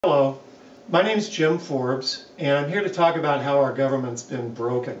Hello, my name is Jim Forbes, and I'm here to talk about how our government's been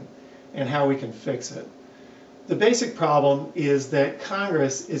broken and how we can fix it. The basic problem is that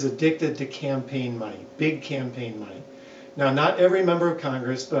Congress is addicted to campaign money, big campaign money. Now, not every member of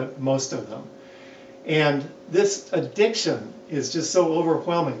Congress, but most of them. And this addiction is just so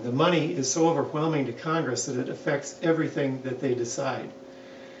overwhelming. The money is so overwhelming to Congress that it affects everything that they decide.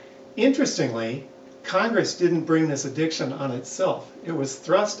 Interestingly, Congress didn't bring this addiction on itself. It was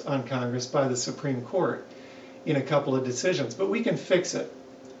thrust on Congress by the Supreme Court in a couple of decisions. But we can fix it.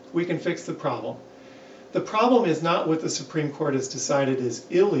 We can fix the problem. The problem is not what the Supreme Court has decided is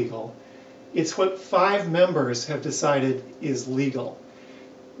illegal. It's what 5 members have decided is legal.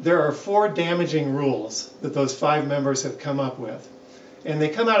 There are 4 damaging rules that those 5 members have come up with. And they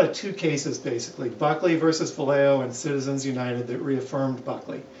come out of 2 cases, basically, Buckley versus Vallejo and Citizens United that reaffirmed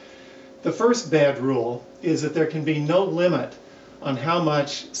Buckley. The first bad rule is that there can be no limit on how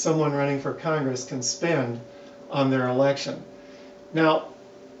much someone running for Congress can spend on their election. Now,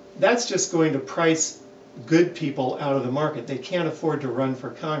 that's just going to price good people out of the market. They can't afford to run for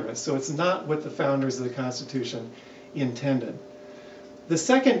Congress, so it's not what the founders of the Constitution intended. The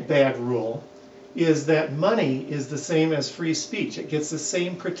second bad rule is that money is the same as free speech. It gets the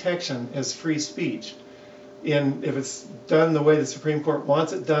same protection as free speech. If it's done the way the Supreme Court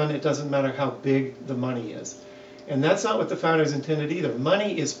wants it done, it doesn't matter how big the money is. And that's not what the founders intended either.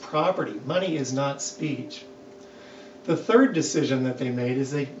 Money is property. Money is not speech. The third decision that they made is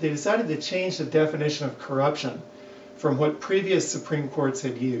they decided to change the definition of corruption from what previous Supreme Courts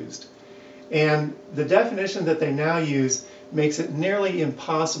had used. And the definition that they now use makes it nearly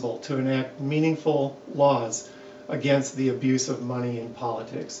impossible to enact meaningful laws against the abuse of money in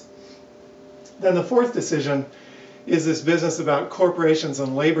politics. Then the fourth decision is this business about corporations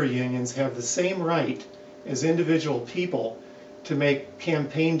and labor unions have the same right as individual people to make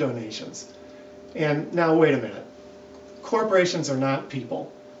campaign donations. And now wait a minute. Corporations are not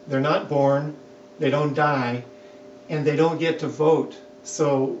people. They're not born, they don't die, and they don't get to vote.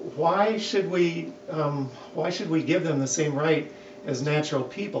 So why should we give them the same right as natural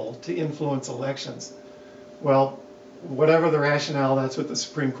people to influence elections? Well, whatever the rationale, that's what the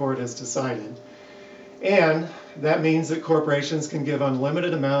Supreme Court has decided. And that means that corporations can give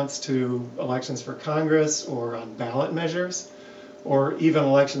unlimited amounts to elections for Congress or on ballot measures or even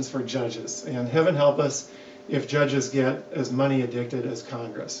elections for judges. And heaven help us if judges get as money addicted as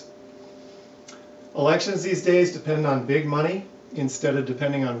Congress. Elections these days depend on big money instead of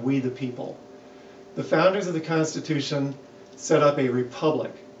depending on we the people. The founders of the Constitution set up a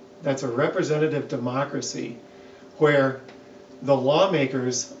republic. That's a representative democracy where the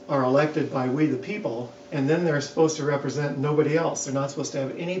lawmakers are elected by we the people, and then they're supposed to represent nobody else. They're not supposed to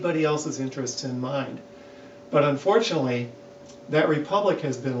have anybody else's interests in mind. But unfortunately, that republic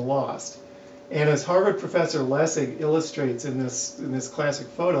has been lost. And as Harvard professor Lessig illustrates in this classic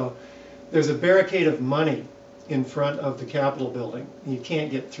photo, there's a barricade of money in front of the Capitol building. You can't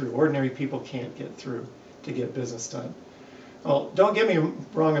get through. Ordinary people can't get through to get business done. Well, don't get me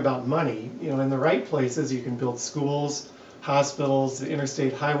wrong about money. In the right places you can build schools, hospitals, the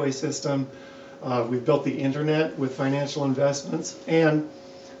interstate highway system. We've built the internet with financial investments and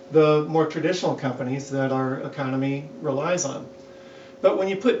the more traditional companies that our economy relies on. But when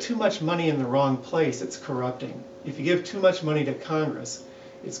you put too much money in the wrong place, it's corrupting. If you give too much money to Congress,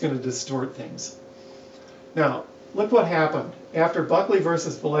 it's going to distort things. Now, look what happened. After Buckley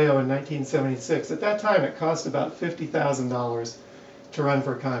versus Vallejo in 1976, at that time it cost about $50,000 to run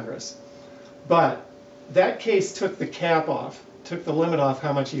for Congress. But that case took the cap off, took the limit off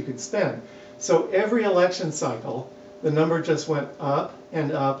how much you could spend. So every election cycle, the number just went up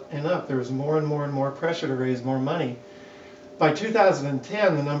and up and up. There was more and more and more pressure to raise more money. By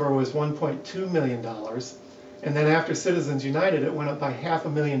 2010, the number was $1.2 million. And then after Citizens United, it went up by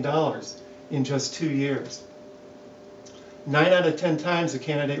 $500,000 in just 2 years. 9 out of 10 times the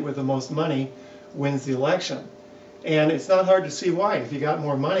candidate with the most money wins the election. And it's not hard to see why. If you got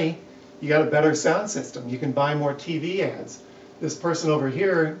more money, you got a better sound system. You can buy more TV ads. This person over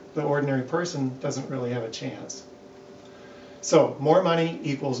here, the ordinary person, doesn't really have a chance. So more money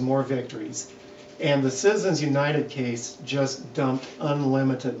equals more victories. And the Citizens United case just dumped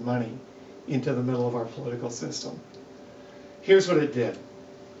unlimited money into the middle of our political system. Here's what it did.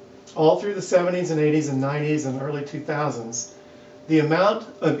 All through the 70s and 80s and 90s and early 2000s, the amount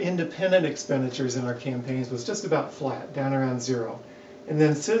of independent expenditures in our campaigns was just about flat, down around 0. And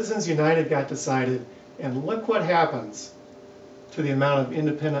then Citizens United got decided, and look what happens to the amount of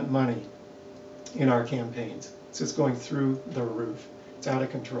independent money in our campaigns. It's just going through the roof. It's out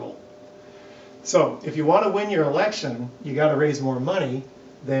of control. So if you want to win your election, you got to raise more money,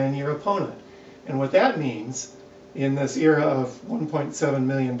 than your opponent. And what that means in this era of $1.7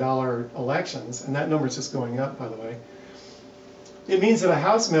 million elections, and that number is just going up, by the way, it means that a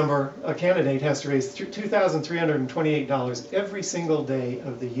House member, a candidate, has to raise $2,328 every single day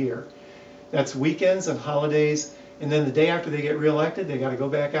of the year. That's weekends and holidays, and then the day after they get reelected, they got to go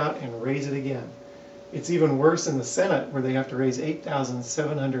back out and raise it again. It's even worse in the Senate, where they have to raise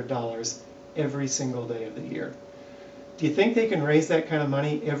 $8,700 every single day of the year. Do you think they can raise that kind of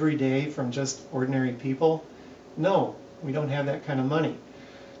money every day from just ordinary people? No, we don't have that kind of money.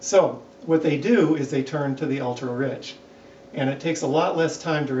 So what they do is they turn to the ultra-rich. And it takes a lot less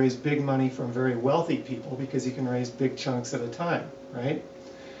time to raise big money from very wealthy people because you can raise big chunks at a time, right?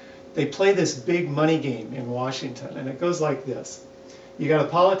 They play this big money game in Washington, and it goes like this. You got a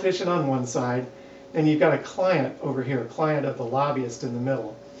politician on one side, and you've got a client over here, a client of the lobbyist in the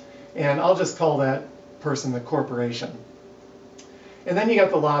middle. And I'll just call that person the corporation. And then you got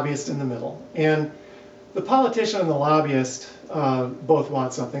the lobbyist in the middle. And the politician and the lobbyist both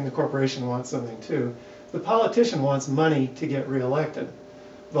want something. The corporation wants something too. The politician wants money to get reelected.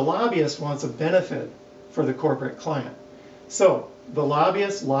 The lobbyist wants a benefit for the corporate client. So the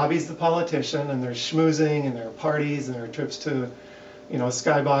lobbyist lobbies the politician, and there's schmoozing, and there are parties, and there are trips to,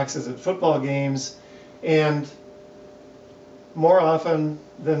 skyboxes at football games. And more often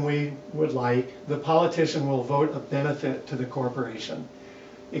than we would like, the politician will vote a benefit to the corporation.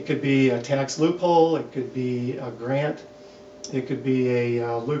 It could be a tax loophole, it could be a grant, it could be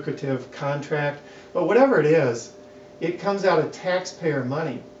a lucrative contract, but whatever it is, it comes out of taxpayer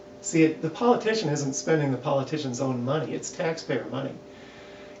money. See, the politician isn't spending the politician's own money, it's taxpayer money.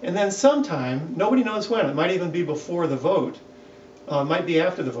 And then sometime, nobody knows when, it might even be before the vote, might be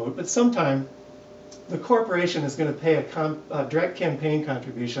after the vote, but sometime the corporation is going to pay a direct campaign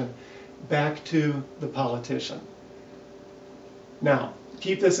contribution back to the politician. Now,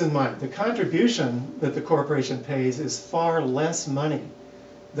 keep this in mind. The contribution that the corporation pays is far less money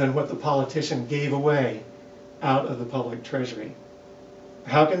than what the politician gave away out of the public treasury.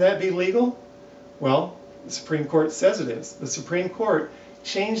 How can that be legal? Well, the Supreme Court says it is. The Supreme Court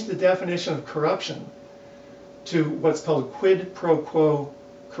changed the definition of corruption to what's called quid pro quo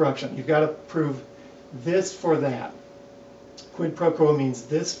corruption. You've got to prove this for that. Quid pro quo means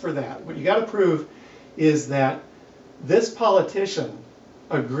this for that. What you got to prove is that this politician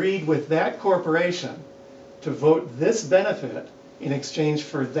agreed with that corporation to vote this benefit in exchange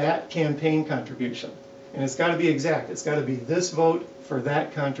for that campaign contribution. And it's got to be exact. It's got to be this vote for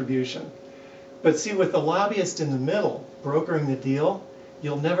that contribution. But see, with the lobbyist in the middle brokering the deal,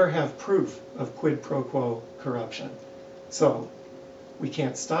 you'll never have proof of quid pro quo corruption. So we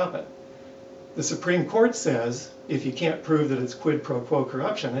can't stop it. The Supreme Court says if you can't prove that it's quid pro quo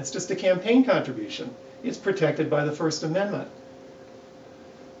corruption, it's just a campaign contribution. It's protected by the First Amendment.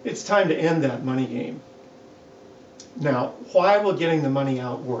 It's time to end that money game. Now, why will getting the money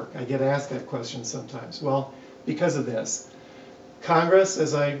out work? I get asked that question sometimes. Well, because of this. Congress,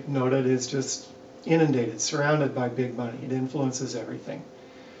 as I noted, is just inundated, surrounded by big money. It influences everything.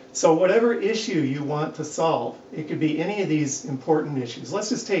 So whatever issue you want to solve, it could be any of these important issues. Let's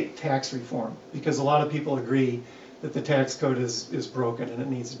just take tax reform, because a lot of people agree that the tax code is broken and it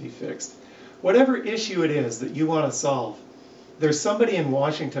needs to be fixed. Whatever issue it is that you want to solve, there's somebody in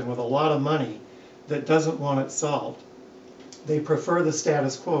Washington with a lot of money that doesn't want it solved. They prefer the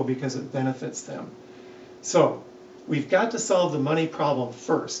status quo because it benefits them. So we've got to solve the money problem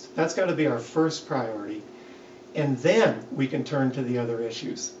first. That's got to be our first priority. And then we can turn to the other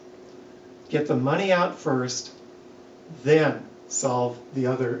issues. Get the money out first, then solve the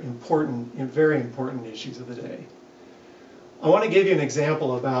other important and very important issues of the day. I want to give you an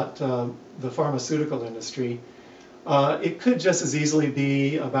example about the pharmaceutical industry. It could just as easily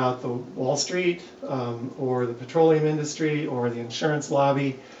be about the Wall Street or the petroleum industry or the insurance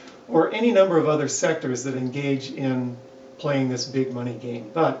lobby or any number of other sectors that engage in playing this big money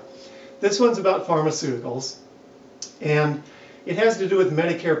game. But this one's about pharmaceuticals, and it has to do with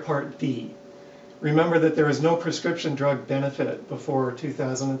Medicare Part D. Remember that there was no prescription drug benefit before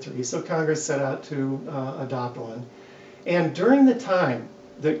 2003, so Congress set out to adopt one. And during the time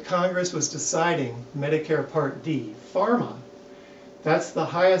that Congress was deciding Medicare Part D, pharma, that's the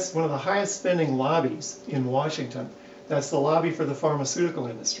highest, one of the highest spending lobbies in Washington. That's the lobby for the pharmaceutical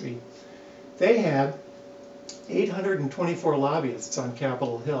industry. They had 824 lobbyists on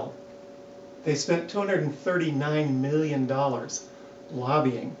Capitol Hill. They spent $239 million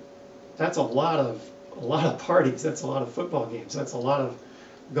lobbying. That's a lot of parties. That's a lot of football games. That's a lot of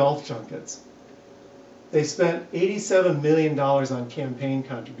golf junkets. They spent $87 million on campaign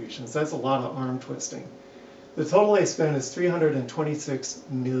contributions. That's a lot of arm twisting. The total they spent is $326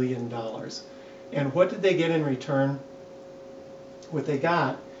 million. And what did they get in return? What they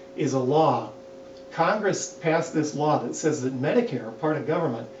got is a law. Congress passed this law that says that Medicare, part of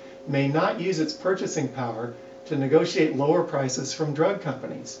government, may not use its purchasing power to negotiate lower prices from drug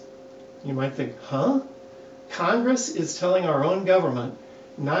companies. You might think, huh? Congress is telling our own government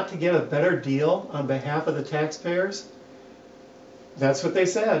not to get a better deal on behalf of the taxpayers? That's what they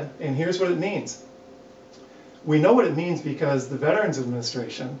said, and here's what it means. We know what it means because the Veterans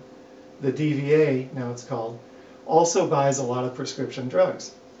Administration, the DVA, now it's called, also buys a lot of prescription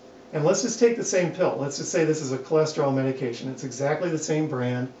drugs. And let's just take the same pill. Let's just say this is a cholesterol medication. It's exactly the same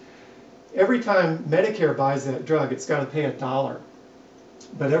brand. Every time Medicare buys that drug, it's got to pay $1.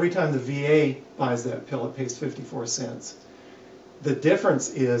 But every time the VA buys that pill, it pays 54 cents. The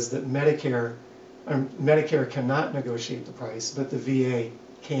difference is that Medicare cannot negotiate the price, but the VA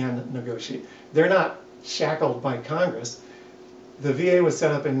can negotiate. They're not shackled by Congress. The VA was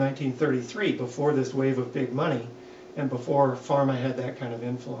set up in 1933, before this wave of big money, and before pharma had that kind of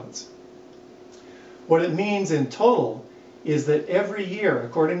influence. What it means in total is that every year,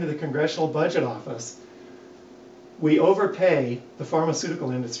 according to the Congressional Budget Office, we overpay the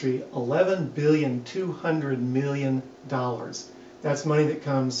pharmaceutical industry $11.2 billion. That's money that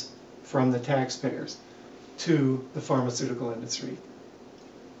comes from the taxpayers to the pharmaceutical industry.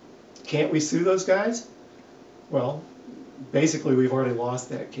 Can't we sue those guys? Well, basically we've already lost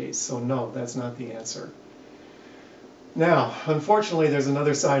that case, so no, that's not the answer. Now, unfortunately, there's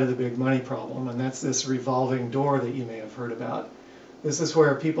another side of the big money problem, and that's this revolving door that you may have heard about. This is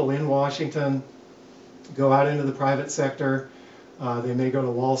where people in Washington go out into the private sector. They may go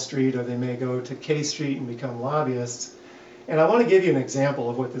to Wall Street, or they may go to K Street and become lobbyists. And I want to give you an example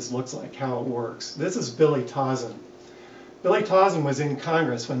of what this looks like, how it works. This is Billy Tauzin. Billy Tauzin was in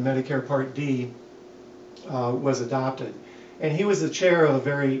Congress when Medicare Part D was adopted, and he was the chair of a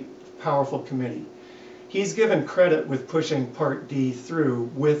very powerful committee. He's given credit with pushing Part D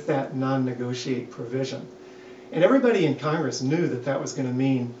through with that non-negotiate provision. And everybody in Congress knew that that was going to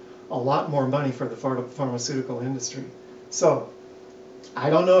mean a lot more money for the pharmaceutical industry. So, I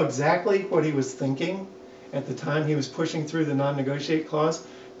don't know exactly what he was thinking at the time he was pushing through the non-negotiate clause,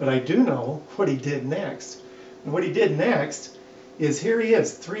 but I do know what he did next. And what he did next is, here he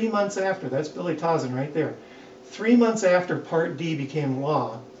is, 3 months after, that's Billy Tauzin right there, 3 months after Part D became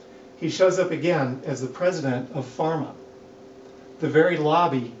law, he shows up again as the president of pharma, the very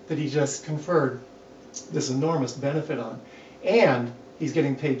lobby that he just conferred this enormous benefit on. And he's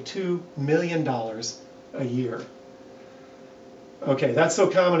getting paid $2 million a year. Okay, that's so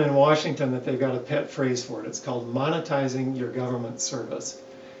common in Washington that they've got a pet phrase for it. It's called monetizing your government service.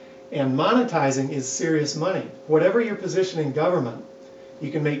 And monetizing is serious money. Whatever your position in government,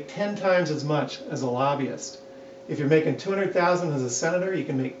 you can make 10 times as much as a lobbyist. If you're making $200,000 as a senator, you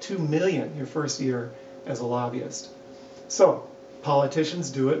can make $2 million your first year as a lobbyist. So,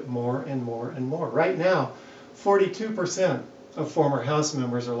 politicians do it more and more and more. Right now, 42% of former House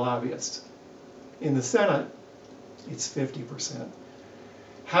members are lobbyists. In the Senate, it's 50%.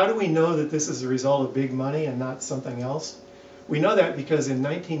 How do we know that this is a result of big money and not something else? We know that because in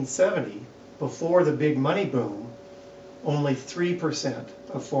 1970, before the big money boom, only 3%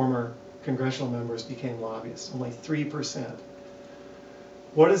 of former congressional members became lobbyists. Only 3%.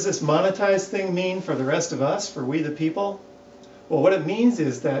 What does this monetized thing mean for the rest of us, for we the people? Well, what it means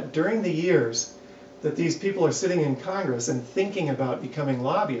is that during the years that these people are sitting in Congress and thinking about becoming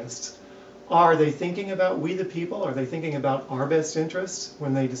lobbyists, are they thinking about we the people? Are they thinking about our best interests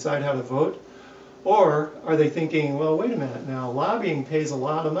when they decide how to vote? Or are they thinking, well, wait a minute now, lobbying pays a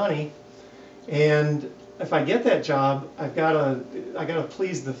lot of money, and if I get that job, I gotta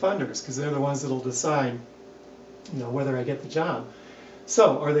please the funders, because they're the ones that'll decide, whether I get the job.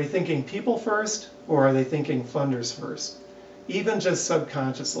 So, are they thinking people first, or are they thinking funders first? Even just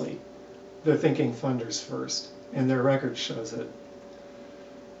subconsciously, they're thinking funders first, and their record shows it.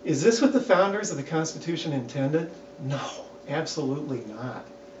 Is this what the founders of the Constitution intended? No, absolutely not.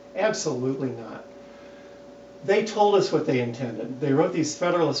 Absolutely not. They told us what they intended. They wrote these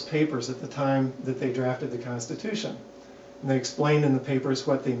Federalist Papers at the time that they drafted the Constitution. And they explained in the papers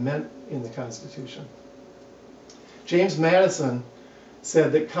what they meant in the Constitution. James Madison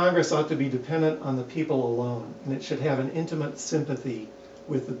said that Congress ought to be dependent on the people alone, and it should have an intimate sympathy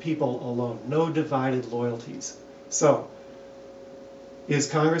with the people alone. No divided loyalties. So, is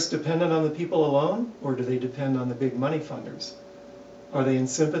Congress dependent on the people alone, or do they depend on the big money funders? Are they in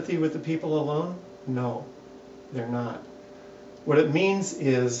sympathy with the people alone? No, they're not. What it means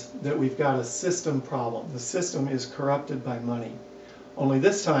is that we've got a system problem. The system is corrupted by money. Only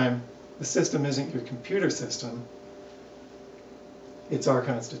this time, The system isn't your computer system, it's our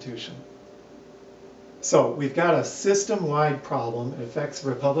Constitution. So we've got a system-wide problem. It affects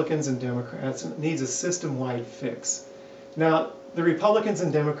Republicans and Democrats, and it needs a system-wide fix. Now, the Republicans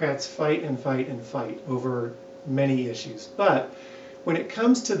and Democrats fight and fight and fight over many issues, but when it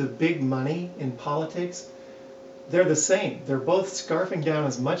comes to the big money in politics, they're the same. They're both scarfing down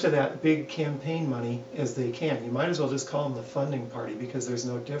as much of that big campaign money as they can. You might as well just call them the funding party because there's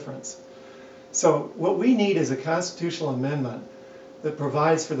no difference. So what we need is a constitutional amendment that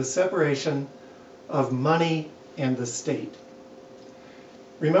provides for the separation of money and the state.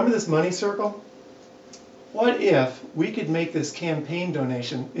 Remember this money circle? What if we could make this campaign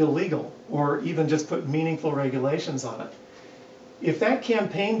donation illegal, or even just put meaningful regulations on it? If that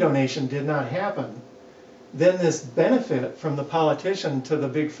campaign donation did not happen, then this benefit from the politician to the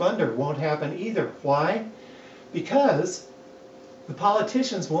big funder won't happen either. Why? Because the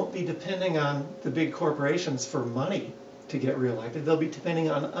politicians won't be depending on the big corporations for money to get reelected. They'll be depending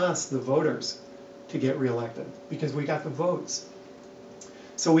on us, the voters, to get reelected because we got the votes.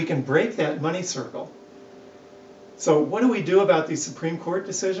 So we can break that money circle. So what do we do about these Supreme Court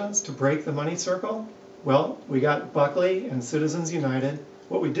decisions to break the money circle? Well, we got Buckley and Citizens United.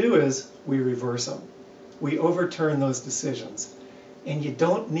 What we do is we reverse them. We overturn those decisions. And you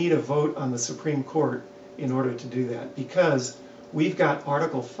don't need a vote on the Supreme Court in order to do that because we've got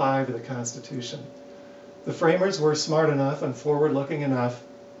Article 5 of the Constitution. The framers were smart enough and forward-looking enough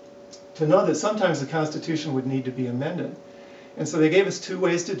to know that sometimes the Constitution would need to be amended. And so they gave us two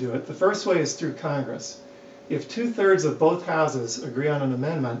ways to do it. The first way is through Congress. If 2/3 of both houses agree on an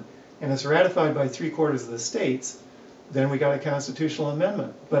amendment and it's ratified by 3/4 of the states, then we got a constitutional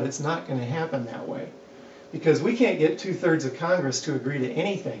amendment. But it's not going to happen that way because we can't get 2/3 of Congress to agree to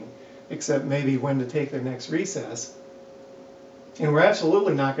anything except maybe when to take their next recess. And we're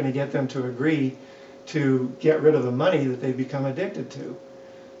absolutely not going to get them to agree to get rid of the money that they've become addicted to.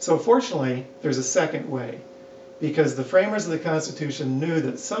 So fortunately, there's a second way, because the framers of the Constitution knew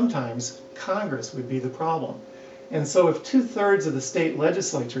that sometimes Congress would be the problem. And so if 2/3 of the state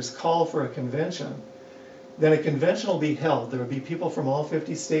legislatures call for a convention, then a convention will be held. There will be people from all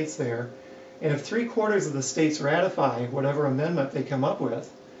 50 states there. And if 3/4 of the states ratify whatever amendment they come up with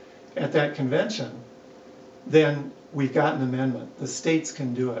at that convention, then we've got an amendment. The states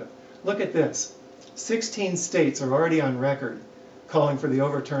can do it. Look at this. 16 states are already on record calling for the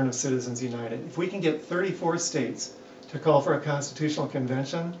overturn of Citizens United. If we can get 34 states to call for a constitutional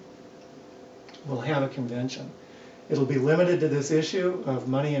convention, we'll have a convention. It'll be limited to this issue of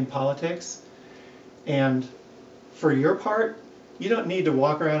money in politics. And for your part, you don't need to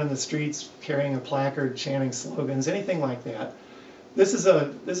walk around in the streets carrying a placard, chanting slogans, anything like that. This is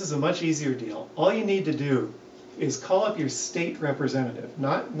a much easier deal. All you need to do is call up your state representative,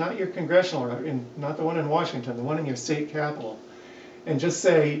 not your congressional, not the one in Washington, the one in your state capital, and just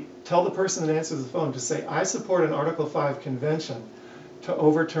say, tell the person that answers the phone to say, I support an Article 5 convention to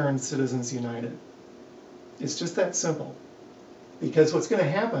overturn Citizens United. It's just that simple. Because what's going to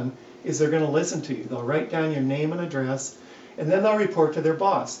happen is they're going to listen to you. They'll write down your name and address, and then they'll report to their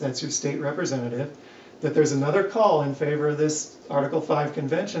boss, that's your state representative, that there's another call in favor of this Article 5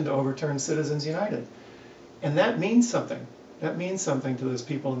 convention to overturn Citizens United. And that means something. That means something to those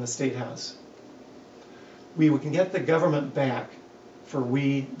people in the State House. We can get the government back for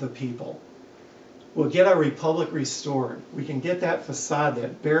we the people. We'll get our republic restored. We can get that facade,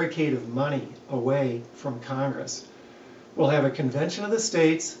 that barricade of money away from Congress. We'll have a convention of the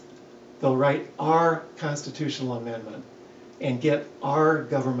states. They'll write our constitutional amendment and get our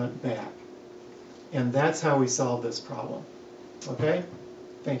government back. And that's how we solve this problem. Okay?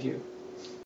 Thank you.